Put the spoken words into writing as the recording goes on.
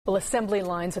Well, assembly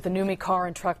lines at the NUMMI car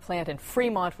and truck plant in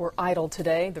Fremont were idle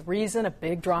today. The reason, a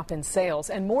big drop in sales.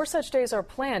 And more such days are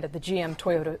planned at the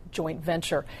GM-Toyota joint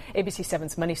venture. ABC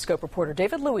 7's Money Scope reporter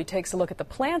David Louie takes a look at the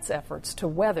plant's efforts to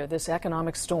weather this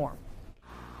economic storm.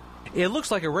 It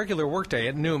looks like a regular workday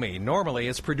at NUMMI. Normally,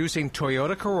 it's producing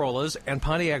Toyota Corollas and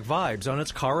Pontiac Vibes on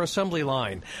its car assembly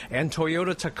line and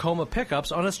Toyota Tacoma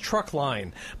pickups on its truck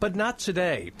line. But not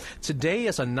today. Today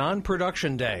is a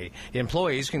non-production day.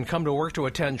 Employees can come to work to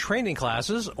attend training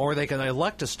classes, or they can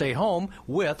elect to stay home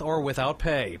with or without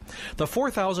pay. The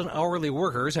 4,000 hourly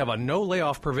workers have a no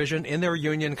layoff provision in their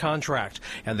union contract,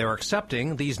 and they're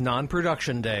accepting these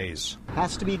non-production days.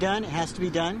 Has to be done. It has to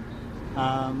be done.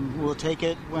 We'll take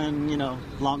it when,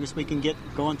 long as we can get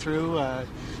going through.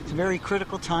 It's a very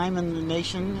critical time in the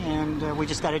nation, and we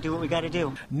just got to do what we got to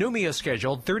do. NUMMI has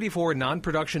scheduled 34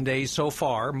 non-production days so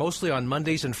far, mostly on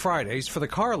Mondays and Fridays for the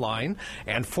car line,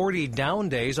 and 40 down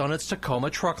days on its Tacoma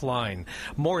truck line.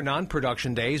 More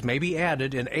non-production days may be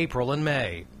added in April and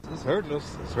May. It's hurting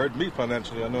us. It's hurting me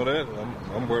financially. I know that.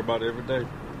 I'm worried about it every day.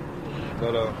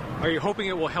 But are you hoping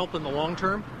it will help in the long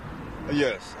term?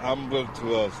 Yes, I'm willing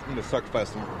to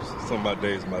sacrifice some of my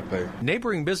days, my pay.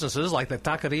 Neighboring businesses like the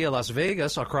Taqueria Las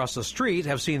Vegas across the street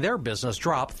have seen their business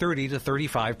drop 30 to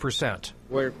 35%.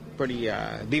 We're pretty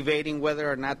debating whether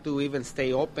or not to even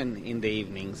stay open in the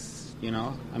evenings.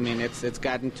 It's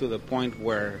gotten to the point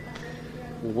where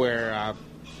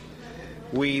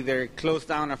we either close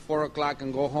down at 4 o'clock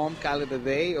and go home, call it a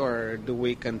day, or do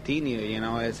we continue?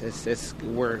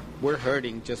 We're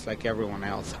hurting just like everyone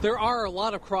else. There are a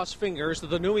lot of crossed fingers that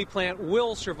the NUMMI plant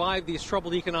will survive these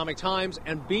troubled economic times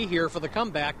and be here for the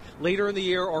comeback later in the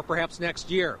year or perhaps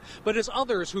next year. But as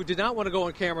others who did not want to go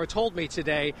on camera told me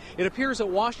today, it appears that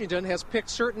Washington has picked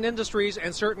certain industries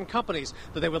and certain companies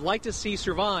that they would like to see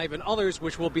survive, and others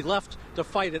which will be left to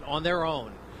fight it on their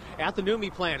own. At the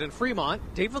NUMMI plant in Fremont,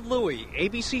 David Louie,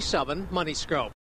 ABC 7 Money Scope.